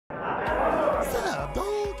What's up,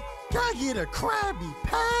 dog? Can I get a Krabby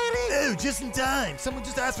Patty? Oh, just in time. Someone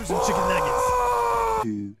just asked for some chicken nuggets.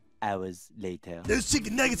 2 hours later. Those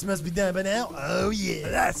chicken nuggets must be done by now. Oh, yeah.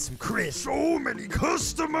 That's some crisp. So many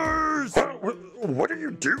customers! What are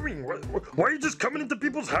you doing? Why are you just coming into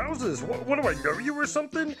people's houses? What do I know you or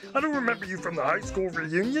something? I don't remember you from the high school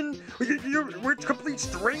reunion. We're complete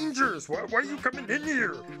strangers. Why are you coming in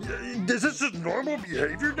here? Is this just normal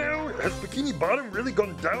behavior now? Has Bikini Bottom really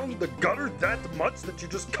gone down the gutter that much that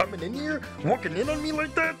you're just coming in here, walking in on me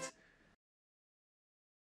like that?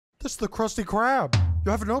 This is the Krusty Krab. You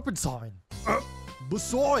have an open sign.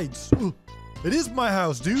 Besides, it is my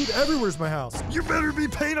house, dude. Everywhere's my house. You better be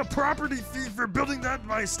paying a property fee for building that in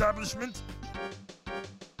my establishment.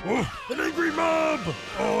 Oh, an angry mob!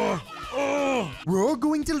 We're all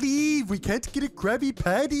going to leave. We can't get a Krabby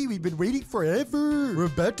Patty. We've been waiting forever. We're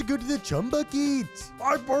about to go to the chum bucket.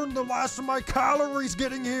 I burned the last of my calories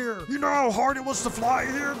getting here. You know how hard it was to fly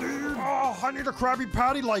here, dude? Oh, I need a Krabby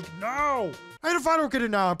Patty like now. And if I don't get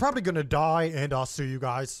it now, I'm probably gonna die, and I'll sue you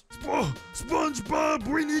guys. Spongebob,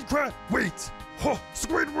 we need Wait! Oh,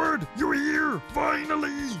 Squidward, you're here!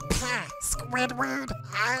 Finally! Squidward?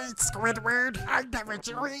 Hi, Squidward. I never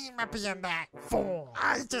dreamed of being that fool.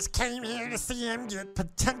 I just came here to see him get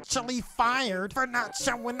potentially fired for not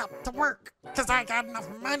showing up to work. Cause I got enough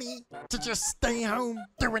money to just stay home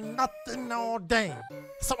doing nothing all day.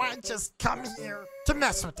 So I just come here to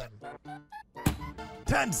mess with him.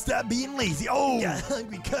 Time to stop being lazy. Oh, got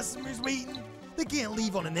hungry customers waiting. They can't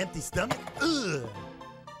leave on an empty stomach. Ugh.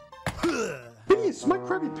 Phineas, my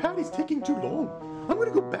Krabby Patty's taking too long. I'm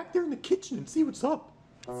gonna go back there in the kitchen and see what's up.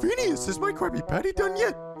 Phineas, is my Krabby Patty done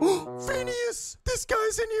yet? Oh, Phineas, this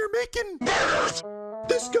guy's in here making.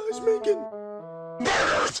 This guy's making.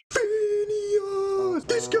 Phineas,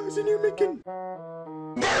 this guy's in here making.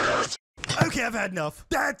 Okay, I've had enough.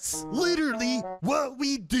 That's literally what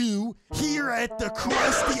we do here at the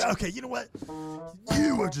Krusty. Okay, you know what?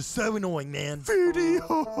 You are just so annoying, man. Phineas,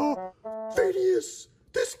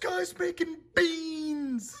 this guy's making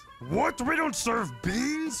beans. What? We don't serve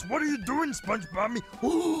beans? What are you doing, SpongeBob?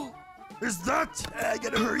 Is that? I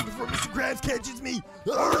gotta hurry before Mr. Krabs catches me.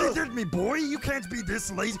 Already did me, boy. You can't be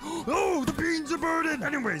this late. Oh, the beans are burning.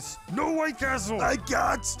 Anyways, no White Castle. I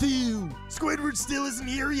got to. Squidward still isn't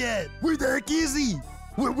here yet. Where the heck is he?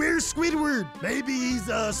 Where's Squidward? Maybe he's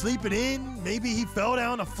sleeping in. Maybe he fell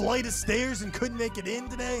down a flight of stairs and couldn't make it in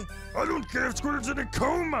today. I don't care if Squidward's in a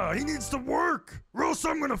coma. He needs to work, or else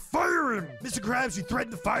I'm gonna fire him. Mr. Krabs, you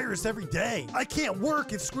threaten to fire us every day. I can't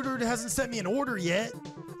work if Squidward hasn't sent me an order yet.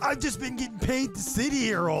 I've just been getting paid to sit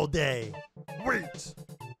here all day. Wait,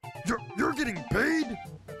 you're getting paid?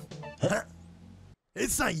 Huh?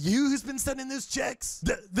 It's not you who's been sending those checks?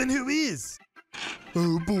 Then who is?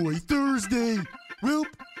 Oh boy, Thursday. Well,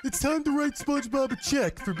 it's time to write SpongeBob a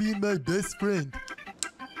check for being my best friend.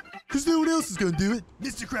 Cause no one else is gonna do it.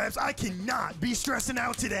 Mr. Krabs, I cannot be stressing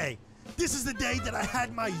out today. This is the day that I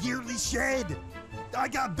had my yearly shed. I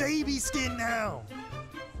got baby skin now.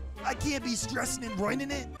 I can't be stressing and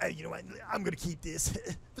running it. Hey, you know what? I'm gonna keep this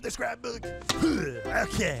for the scrapbook.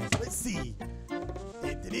 Okay, let's see.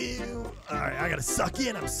 Alright, I gotta suck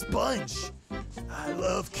in. I'm a sponge. I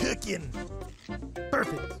love cooking.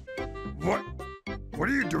 Perfect. What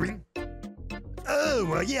are you doing?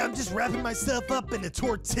 Oh, yeah, I'm just wrapping myself up in a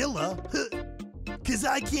tortilla. Cause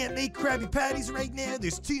I can't make Krabby Patties right now.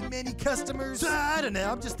 There's too many customers. I don't know.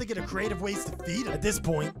 I'm just thinking of creative ways to feed them at this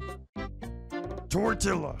point.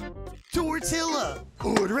 Tortilla.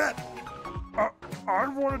 Order up. I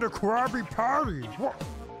wanted a Krabby Patty.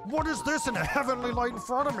 What is this in a heavenly light in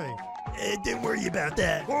front of me? Don't worry about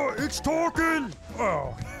that. Oh, it's talking.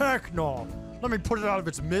 Oh, heck no. Let me put it out of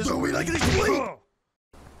its misery. No, wait, I can explain.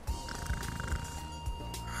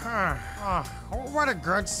 What a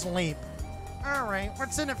good sleep. Alright,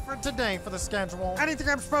 what's in it for today for the schedule? Anything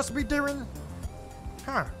I'm supposed to be doing?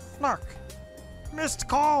 Look. Missed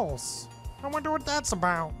calls. I wonder what that's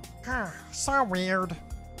about. So weird.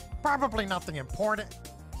 Probably nothing important.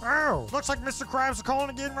 Oh, looks like Mr. Krabs is calling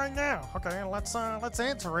again right now. Okay, let's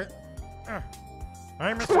answer it.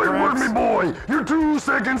 Hey, Mr. Squidward, Krabs. me boy, you're 2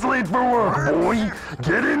 seconds late for work, boy.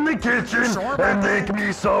 Get in the kitchen and make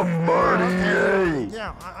me some money, okay.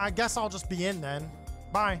 Yeah, I guess I'll just be in then.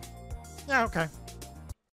 Bye. Yeah, okay.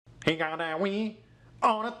 He got that wee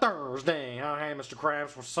on a Thursday. Oh, hey, Mr.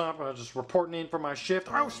 Krabs, what's up? Just reporting in for my shift.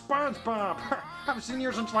 Oh, SpongeBob. Haven't seen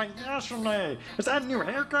you since like yesterday. Is that a new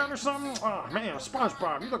haircut or something? Oh, man,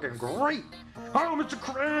 SpongeBob, you're looking great. Oh, Mr.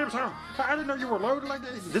 Krabs, I didn't know you were loaded like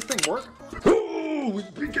that. Did this thing work? Oh, Whoa,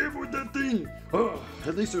 be careful with that thing. Oh,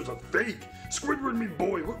 at least there's a fake. Squidward, me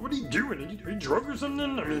boy, what are you doing? Are you drunk or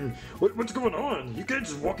something? I mean, what's going on? You can't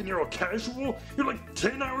just walk in here all casual. You're like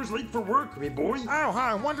 10 hours late for work, me boy. Oh,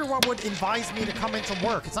 hi. I wonder what would advise me to come into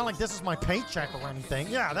work. It's not like this is my paycheck or anything.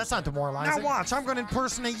 Yeah, that's not demoralizing. Now watch, I'm gonna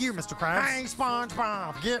impersonate you, Mr. Krabs. Hey,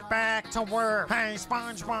 Spongebob, get back to work. Hey,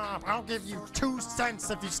 Spongebob, I'll give you 2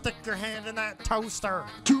 cents if you stick your hand in that toaster.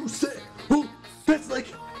 2 cents? Well, that's like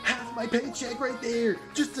half my paycheck right there.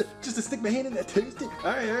 Just to stick my hand in that toaster.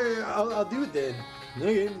 All right, I'll do it then.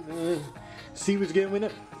 Okay, see what's going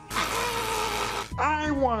on.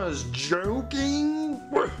 I was joking.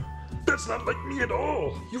 What? That's not like me at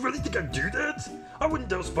all. You really think I'd do that? I wouldn't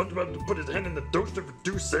tell SpongeBob to put his hand in the toaster for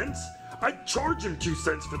 2 cents. I'd charge him 2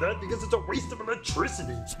 cents for that because it's a waste of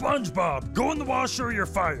electricity. SpongeBob, go in the washer or you're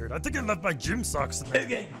fired. I think I left my gym socks in there.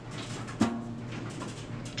 Okay.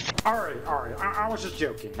 All right. I was just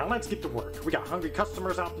joking. Now let's get to work. We got hungry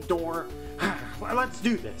customers out the door. Let's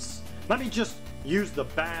do this. Let me just use the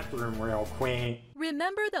bathroom real quick.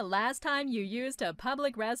 Remember the last time you used a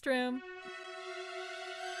public restroom?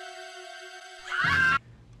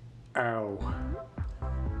 Oh.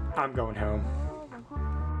 I'm going home.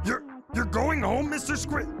 You're going home, Mr.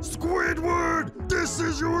 Squidward! This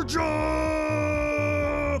is your job!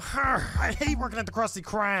 I hate working at the Krusty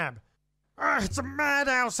Krab. It's a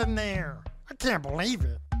madhouse in there. I can't believe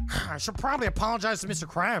it. I should probably apologize to Mr.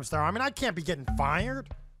 Krabs, though. I mean, I can't be getting fired.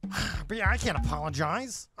 But yeah, I can't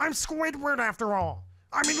apologize. I'm Squidward after all.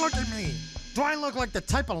 I mean, look at me. Do I look like the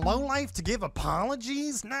type of lowlife to give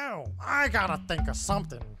apologies? No. I gotta think of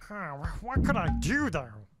something. What could I do, though?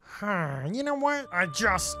 You know what? I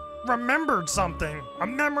just remembered something. A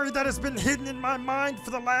memory that has been hidden in my mind for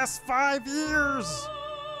the last 5 years.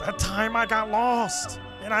 That time I got lost.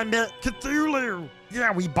 And I met Cthulhu.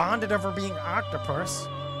 Yeah, we bonded over being octopus.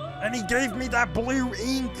 And he gave me that blue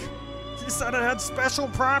ink. He said it had special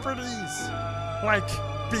properties. Like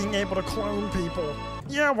being able to clone people.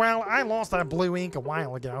 Yeah, well, I lost that blue ink a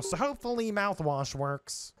while ago, so hopefully mouthwash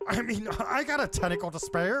works. I mean, I got a tentacle to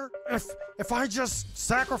spare. If I just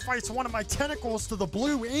sacrifice one of my tentacles to the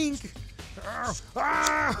blue ink. It hurts.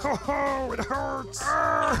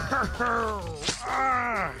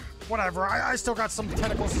 Whatever, I still got some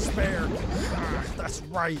tentacles to spare. That's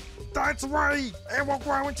right. That's right! It will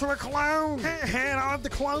grow into a clone! And I'll have the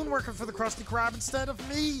clone working for the Krusty Krab instead of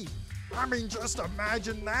me! I mean, just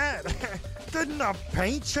imagine that! Getting a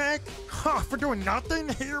paycheck? For doing nothing?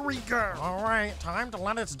 Here we go! Alright, time to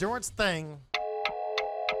let it do its thing.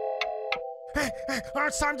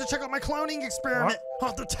 It's time to check out my cloning experiment!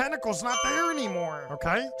 Oh, the tentacle's not there anymore!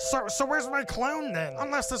 Okay, so where's my clone then?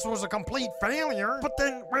 Unless this was a complete failure. But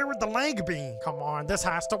then, where would the leg be? Come on, this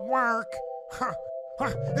has to work!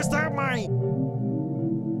 Is that my...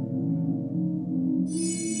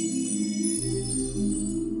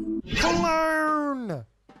 clone?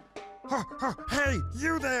 Hey,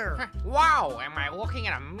 you there! Wow, am I looking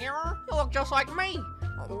in a mirror? You look just like me.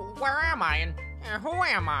 Where am I and who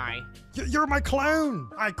am I? You're my clone!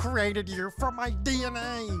 I created you from my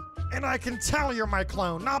DNA. And I can tell you're my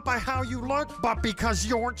clone, not by how you look, but because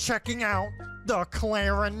you're checking out the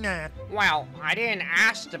clarinet. Well, I didn't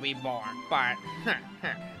ask to be born, but...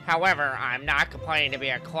 However, I'm not complaining to be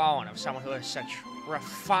a clone of someone who has such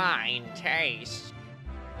refined taste.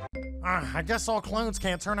 I guess all clones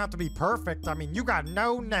can't turn out to be perfect. I mean, you got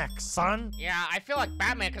no neck, son. Yeah, I feel like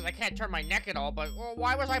Batman because I can't turn my neck at all, but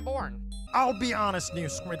why was I born? I'll be honest, new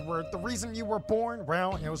Squidward. The reason you were born,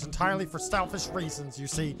 well, it was entirely for selfish reasons, you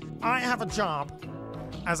see. I have a job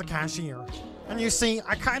as a cashier. And you see,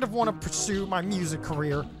 I kind of want to pursue my music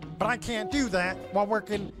career, but I can't do that while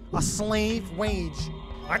working a slave wage.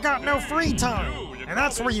 I got no free time. And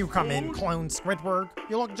that's where you come in, clone Squidward.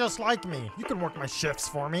 You look just like me. You can work my shifts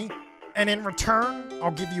for me. And in return,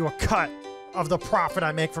 I'll give you a cut of the profit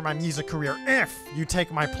I make from my music career if you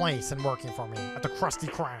take my place in working for me at the Krusty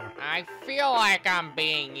Krab. I feel like I'm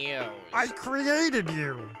being used. I created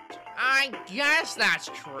you. I guess that's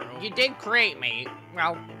true. You did create me.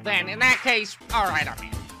 Well, then, in that case, alright, I'm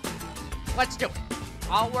in. Let's do it.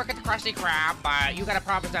 I'll work at the Krusty Krab, but you gotta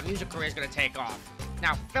promise that music career is gonna take off.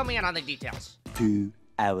 Now, fill me in on the details. 2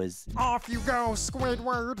 hours. Off you go,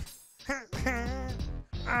 Squidward.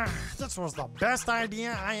 This was the best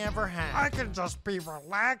idea I ever had. I can just be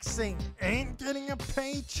relaxing, ain't getting a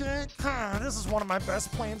paycheck. This is one of my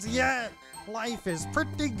best plans yet. Life is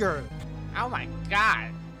pretty good. Oh my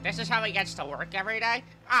god. This is how he gets to work every day?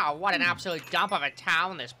 Oh, what an absolute dump of a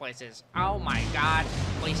town this place is. Oh my god.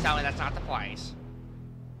 Please tell me that's not the place.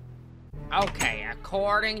 Okay,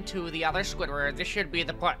 according to the other Squidward, this should be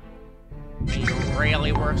the place. He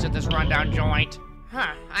really works at this rundown joint.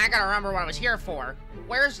 Huh, I gotta remember what I was here for.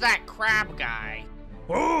 Where's that crab guy?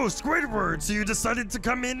 Oh, Squidward, so you decided to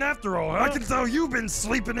come in after all, huh? I can tell you've been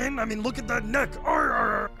sleeping in. I mean, look at that neck. Arr,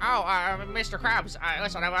 arr. Oh, Mr. Krabs,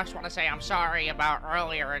 listen, I just want to say I'm sorry about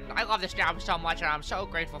earlier, and I love this job so much, and I'm so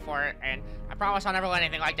grateful for it, and I promise I'll never let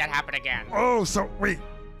anything like that happen again. Oh, so, wait.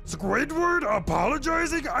 Squidward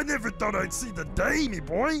apologizing? I never thought I'd see the day, me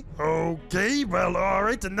boy. Okay, well,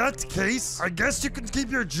 alright, in that case, I guess you can keep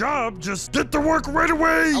your job. Just get to work right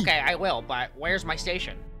away. Okay, I will, but where's my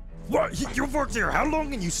station? What? You've worked here how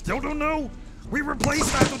long and you still don't know? We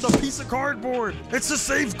replaced that with a piece of cardboard. It's to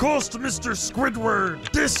save cost, Mr.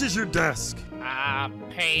 Squidward. This is your desk.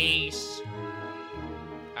 Piece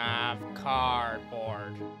of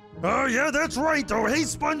cardboard. Oh, yeah, that's right. Oh, hey,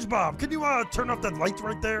 Spongebob, can you, turn off that light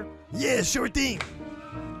right there? Yeah, sure thing.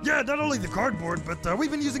 Yeah, not only the cardboard, but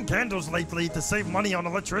we've been using candles lately to save money on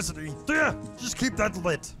electricity. So yeah, just keep that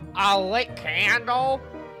lit. A lit candle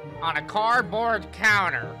on a cardboard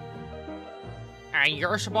counter. And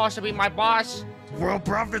you're supposed to be my boss? Well,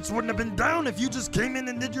 profits wouldn't have been down if you just came in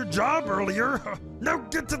and did your job earlier. Now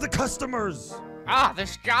get to the customers. Ah,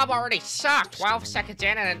 this job already sucks. 12 seconds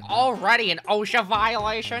in and already an OSHA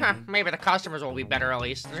violation? Maybe the customers will be better at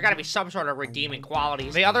least. There's gotta be some sort of redeeming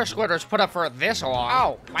qualities. The other Squidders put up for this long.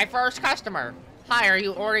 Oh, my first customer. Hi, are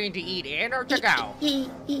you ordering to eat in or to go?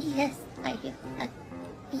 Yes, I am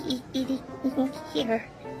eating here.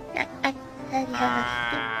 Yes.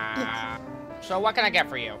 So what can I get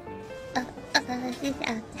for you?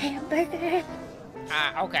 Hamburger.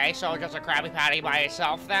 Okay, so just a Krabby Patty by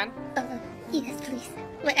itself then? Yes, please.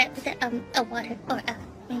 With a water or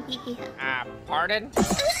maybe. Pardon?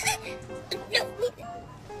 No,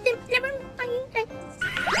 never mind.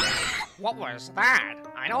 What was that?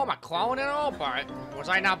 I know I'm a clone and all, but was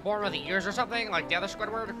I not born with ears or something like the other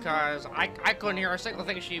Squidward? Because I couldn't hear a single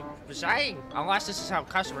thing she was saying. Unless this is how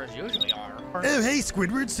customers usually are. Oh, hey,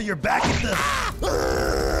 Squidward, so you're back at the...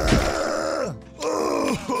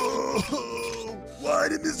 Why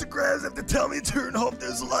did Mr. Krabs have to tell me to turn off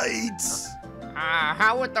those lights?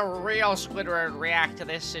 How would the real Squidward react to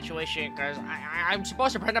this situation? Because I'm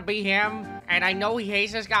supposed to pretend to be him, and I know he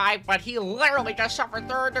hates this guy, but he literally just suffered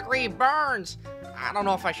third-degree burns. I don't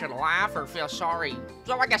know if I should laugh or feel sorry,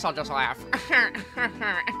 so I guess I'll just laugh.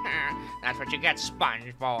 That's what you get,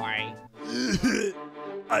 Sponge Boy.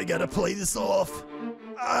 I gotta play this off.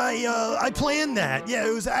 I planned that. Yeah,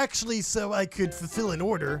 it was actually so I could fulfill an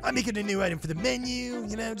order. I'm making a new item for the menu,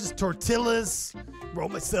 you know, just tortillas. Roll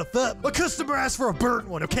myself up. A customer asked for a burnt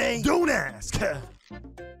one, okay? Don't ask.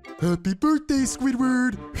 Happy birthday,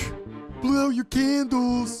 Squidward. Blow out your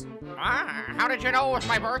candles. How did you know it was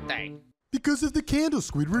my birthday? Because of the candle,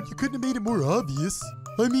 Squidward. You couldn't have made it more obvious.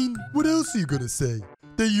 I mean, what else are you gonna say?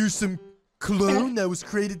 That you're some clone that was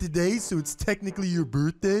created today, so it's technically your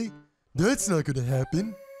birthday? That's not gonna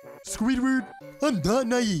happen. Squidward, I'm not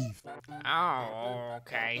naive. Oh,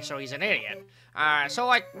 okay, so he's an idiot. So,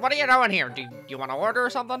 like, what are you doing here? Do you want to order or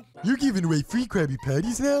something? You're giving away free Krabby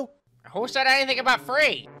Patties now? Who said anything about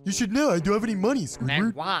free? You should know I don't have any money, Squidward.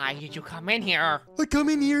 Then why did you come in here? I come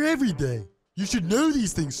in here every day. You should know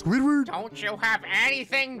these things, Squidward. Don't you have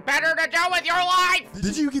anything better to do with your life?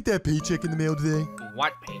 Did you get that paycheck in the mail today?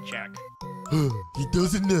 What paycheck? He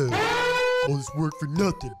doesn't know. All this work for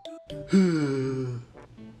nothing.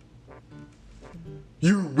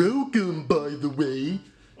 You're welcome, by the way.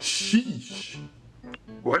 Sheesh.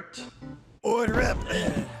 What? Order up.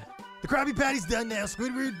 The Krabby Patty's done now,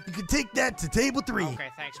 Squidward. You can take that to table 3. Okay,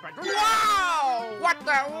 thanks, but whoa! What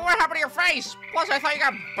happened to your face? Plus, I thought you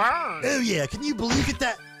got burned. Oh yeah, can you believe it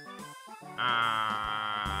that...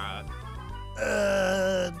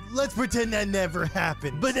 let's pretend that never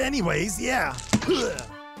happened. But anyways, yeah.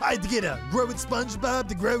 I had to get a growing Spongebob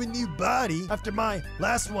to grow a new body after my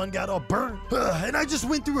last one got all burnt. And I just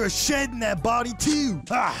went through a shed in that body too.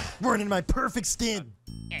 Burning my perfect skin.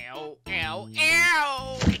 Ew, ew,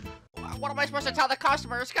 ew! What am I supposed to tell the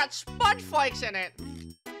customer? It's got sponge flakes in it.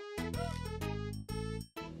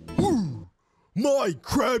 Ooh, my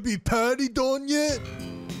Krabby Patty done yet?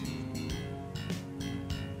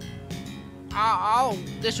 Oh,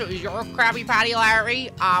 this was your Krabby Patty,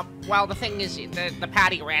 Larry? Well, the thing is, the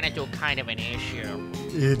patty ran into kind of an issue.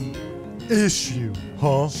 An issue,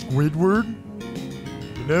 huh, Squidward?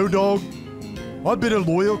 You know, dog, I've been a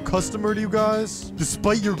loyal customer to you guys,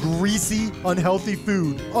 despite your greasy, unhealthy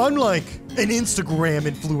food. I'm like an Instagram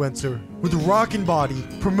influencer with a rockin' body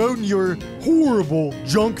promoting your horrible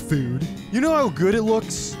junk food. You know how good it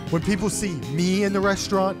looks when people see me in the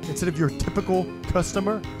restaurant instead of your typical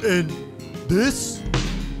customer? And this?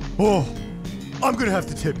 Oh, I'm gonna have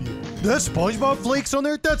to tip you. That's SpongeBob flakes on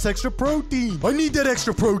there? That's extra protein. I need that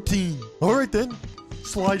extra protein. All right then.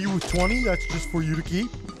 Slide you with 20. That's just for you to keep.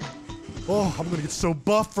 Oh, I'm gonna get so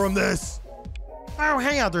buff from this. Oh,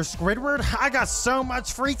 hey other Squidward. I got so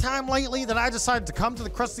much free time lately that I decided to come to the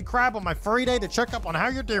Krusty Krab on my free day to check up on how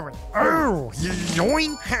you're doing. Oh,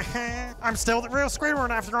 yoink. I'm still the real Squidward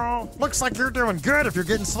after all. Looks like you're doing good if you're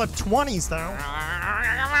getting slipped 20s though.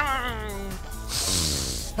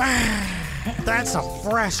 That's a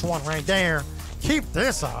fresh one right there. Keep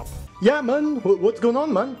this up. Yeah, man. What's going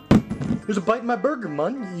on, man? There's a bite in my burger,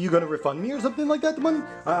 man. You gonna refund me or something like that, man?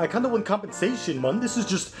 I kind of want compensation, man. This is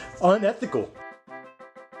just unethical.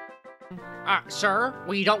 Sir,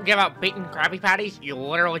 we don't give out beaten Krabby Patties. You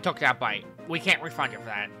literally took that bite. We can't refund you for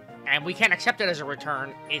that. And we can't accept it as a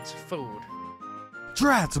return. It's food.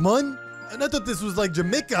 Drats, man. And I thought this was like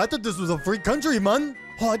Jamaica. I thought this was a free country, man.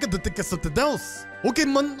 Oh, I got to think of something else. Okay,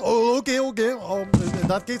 man. Oh, okay. In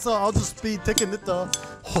that case, I'll just be taking it.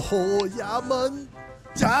 Oh, yeah, man.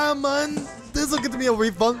 Yeah, man. This will get me a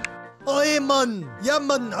refund. Oh, hey, man. Yeah,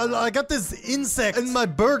 man. I got this insect in my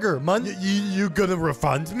burger, man. You gonna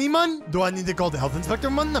refund me, man? Do I need to call the health inspector,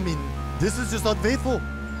 man? I mean, this is just unfaithful.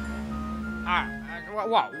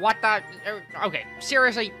 What the? Okay,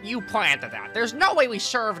 seriously, you planted that. There's no way we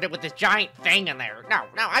served it with this giant thing in there. No,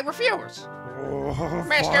 I refuse. Oh,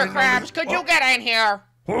 Mr. Krabs, could you get in here?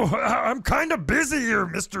 Oh, I'm kind of busy here,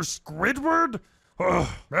 Mr. Squidward.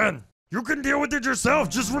 Oh, man, you can deal with it yourself.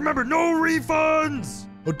 Just remember, no refunds.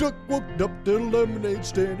 A duck walked up to the lemonade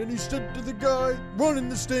stand and he said to the guy running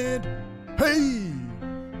the stand, "Hey,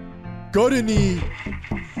 got any?"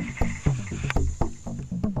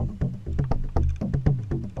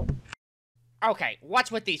 Okay,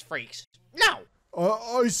 what's with these freaks? No!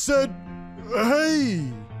 I said, "Hey,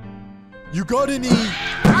 you got any?"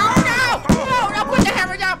 Oh no! No, put the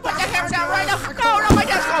hammer down! Put the hammer down right now! No, my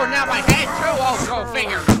desk! Oh, now my head too! Oh, go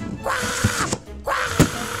figure!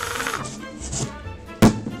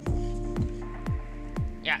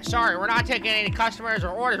 Yeah, sorry, we're not taking any customers or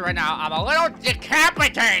orders right now. I'm a little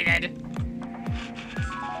decapitated!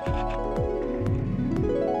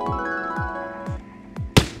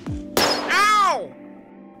 Ow!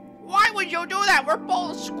 Why would you do that? We're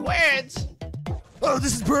both squids! Oh,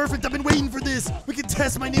 this is perfect. I've been waiting for this. We can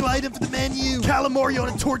test my new item for the menu. Calamari on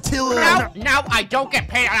a tortilla. No, I don't get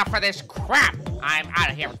paid enough for this crap. I'm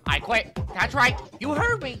out of here. I quit. That's right. You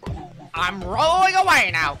heard me. I'm rolling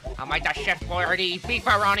away now. I'm like the Chef Boyardee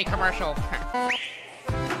beefaroni commercial. I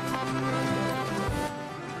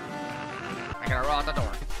gotta roll out the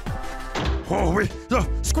door. Oh, wait,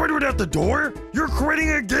 Squidward at the door? You're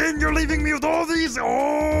quitting again? You're leaving me with all these?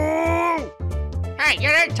 Oh! Hey, you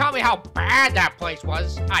didn't tell me how bad that place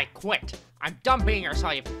was. I quit. I'm done being your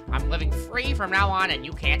slave. I'm living free from now on, and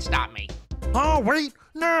you can't stop me. Oh, wait.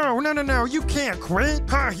 No. You can't quit.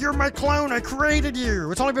 You're my clone. I created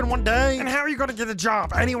you. It's only been one day. And how are you going to get a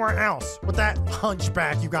job anywhere else with that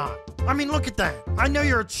hunchback you got? I mean, look at that. I know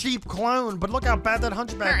you're a cheap clone, but look how bad that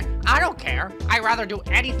hunchback... I don't care. I'd rather do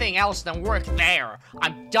anything else than work there.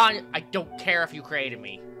 I'm done. I don't care if you created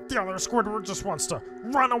me. The other Squidward just wants to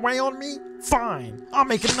run away on me? Fine. I'll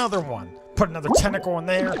make another one. Put another tentacle in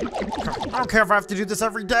there. I don't care if I have to do this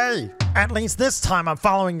every day. At least this time I'm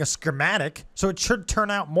following a schematic, so it should turn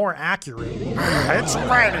out more accurate. It's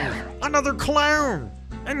ready. Another clone.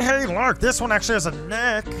 And hey, look, this one actually has a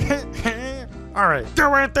neck. Alright,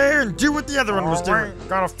 go out there and do what the other one was doing.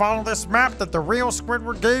 Gotta follow this map that the real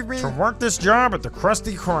Squidward gave me to work this job at the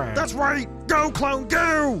Krusty Krab. That's right! Go, clone,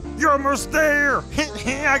 go! You're almost there!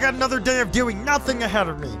 I got another day of doing nothing ahead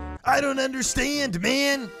of me. I don't understand,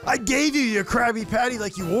 man. I gave you your Krabby Patty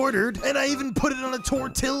like you ordered, and I even put it on a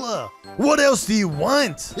tortilla. What else do you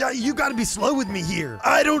want? Yeah, you gotta be slow with me here.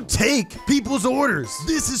 I don't take people's orders.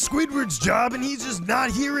 This is Squidward's job, and he's just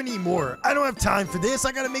not here anymore. I don't have time for this.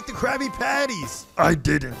 I gotta make the Krabby Patties. I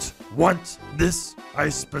didn't want this. I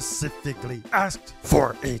specifically asked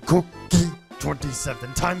for a cookie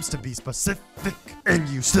 27 times to be specific, and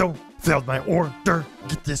you still failed my order.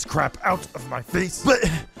 Get this crap out of my face. But,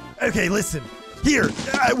 okay, listen. Here,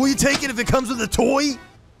 will you take it if it comes with a toy?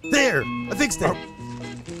 There, I fixed it.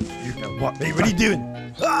 You know what? Hey, what are you doing?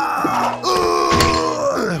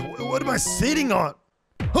 What am I sitting on?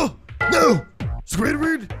 Oh, no!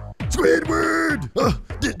 Squidward? Squidward!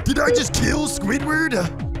 Did I just kill Squidward?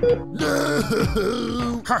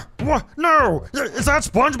 No! Huh, what? No! Is that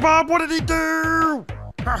Spongebob? What did he do?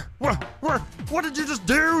 What did you just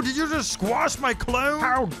do? Did you just squash my clone?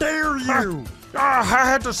 How dare you! I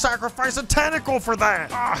had to sacrifice a tentacle for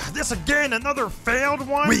that! This again, another failed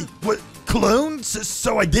one? Wait, what? Clones?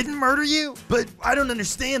 So I didn't murder you? But I don't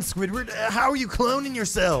understand, Squidward. How are you cloning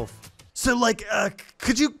yourself? So, like,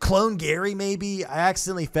 could you clone Gary, maybe? I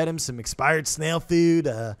accidentally fed him some expired snail food.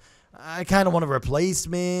 I kind of want a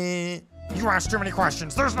replacement. You asked too many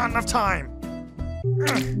questions. There's not enough time.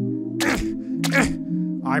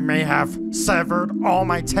 I may have severed all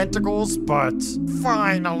my tentacles, but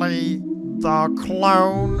finally, the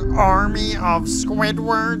clone army of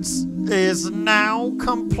Squidwards is now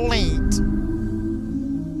complete.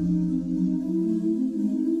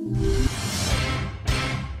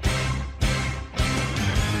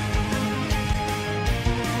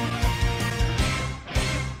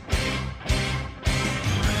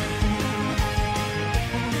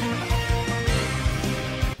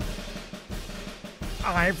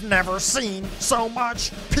 I've never seen so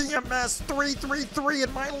much PMS 333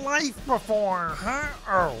 in my life before. Huh?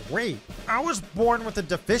 Oh, wait. I was born with a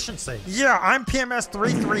deficiency. Yeah, I'm PMS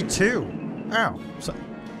 332. Oh, so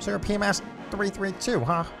you're PMS 332,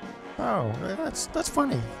 huh? Oh, that's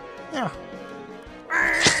funny. Yeah.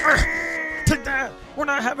 Take that! We're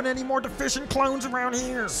not having any more deficient clones around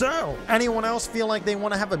here. So, anyone else feel like they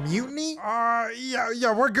want to have a mutiny?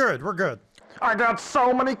 Yeah, we're good. I got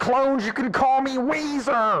so many clones, you can call me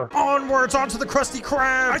Weezer! Onwards, onto the Krusty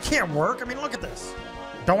Krab! I can't work, I mean, look at this.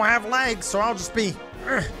 Don't have legs, so I'll just be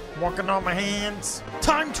walking on my hands.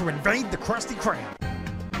 Time to invade the Krusty Krab.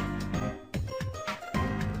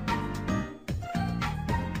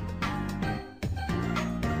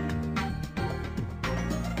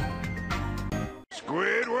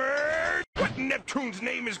 Squidward! What in Neptune's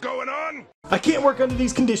name is going on? I can't work under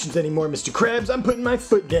these conditions anymore, Mr. Krabs. I'm putting my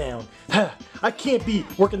foot down. I can't be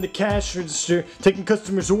working the cash register, taking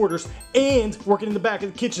customers' orders, and working in the back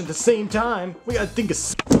of the kitchen at the same time. We gotta think of...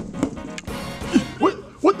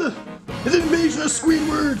 What the? It's an invasion of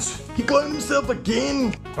Squidwards! He cloned himself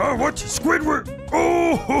again? What? Squidward?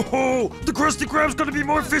 Oh, ho, ho. The Krusty Krab's gonna be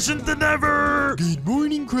more efficient than ever! Good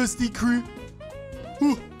morning, Krusty Krab.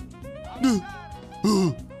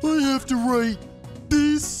 I have to write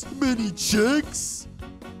this many checks?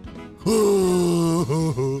 Wee!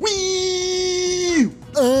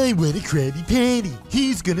 I want a Krabby Patty.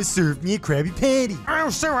 He's gonna serve me a Krabby Patty. Oh,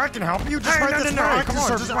 sir, I can help you. Just write this down. Come on,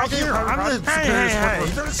 just right here. I'm the Hey,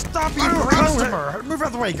 stop being a customer. Move out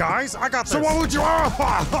of the way, guys. I got this. So what would you...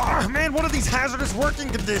 man, what are these hazardous working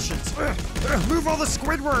conditions? Move all the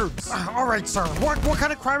Squidwards. All right, sir. What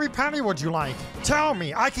kind of Krabby Patty would you like? Tell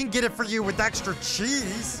me. I can get it for you with extra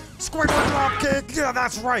cheese. Squidward dropkick. Yeah,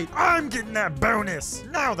 that's right. I'm getting that bonus.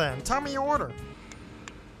 Now then, tell me your order.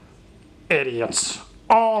 Idiots.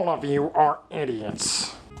 All of you are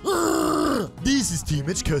idiots. This is too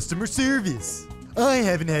much customer service. I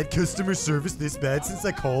haven't had customer service this bad since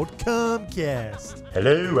I called Comcast.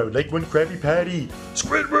 Hello, I would like one Krabby Patty.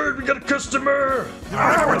 Squidward, we got a customer!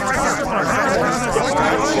 I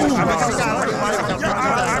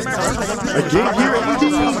can't hear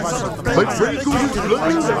anything. My brain goes into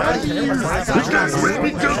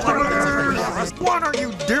What are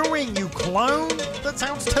you doing, you clone? That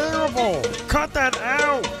sounds terrible. Cut that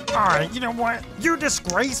out. All right, you know what? You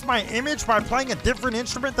disgrace my image by playing a different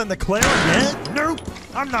instrument than the clarinet? Nope.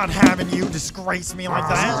 I'm not having you disgrace me like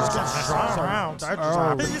that.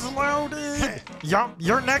 He's loaded. Yup,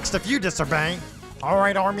 you're next if you disobey. All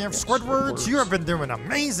right, Army of Squidwards, you have been doing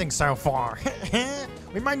amazing so far.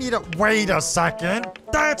 We might need to... Wait a second.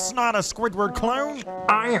 That's not a Squidward clone.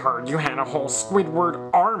 I heard you had a whole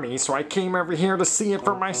Squidward army, so I came over here to see it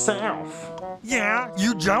for myself. Yeah,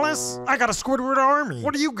 you jealous? I got a Squidward army.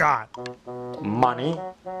 What do you got? Money.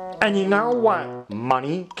 And you know what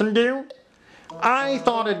money can do? I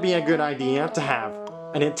thought it'd be a good idea to have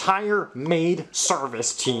an entire maid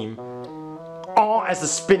service team, all as a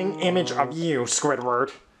spinning image of you,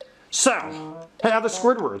 Squidward. So, hey other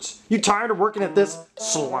Squidwards, you tired of working at this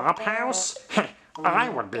slop house? I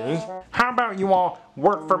would be. How about you all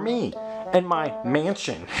work for me in my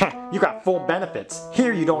mansion? You got full benefits.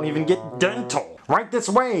 Here you don't even get dental. Right this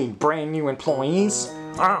way, brand new employees.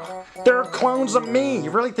 Oh, they're clones of me.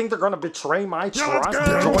 You really think they're gonna betray my trust?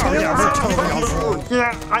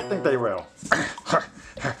 Yeah, I think they will.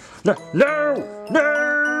 No!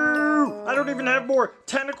 I don't even have more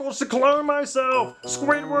tentacles to clone myself!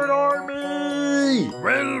 Squidward Army!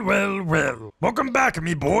 Well. Welcome back,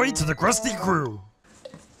 me boy, to the Krusty Crew.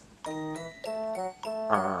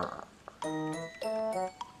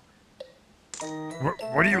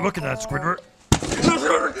 What are you looking at, Squidward?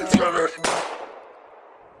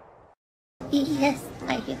 Yes,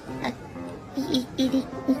 I eating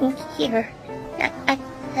here. Yes.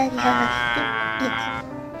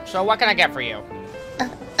 So what can I get for you?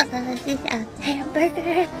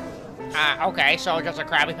 Hamburger. Okay, so just a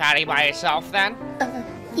Krabby Patty by itself then?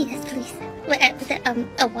 Yes, please. with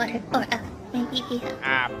a water or maybe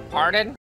Pardon?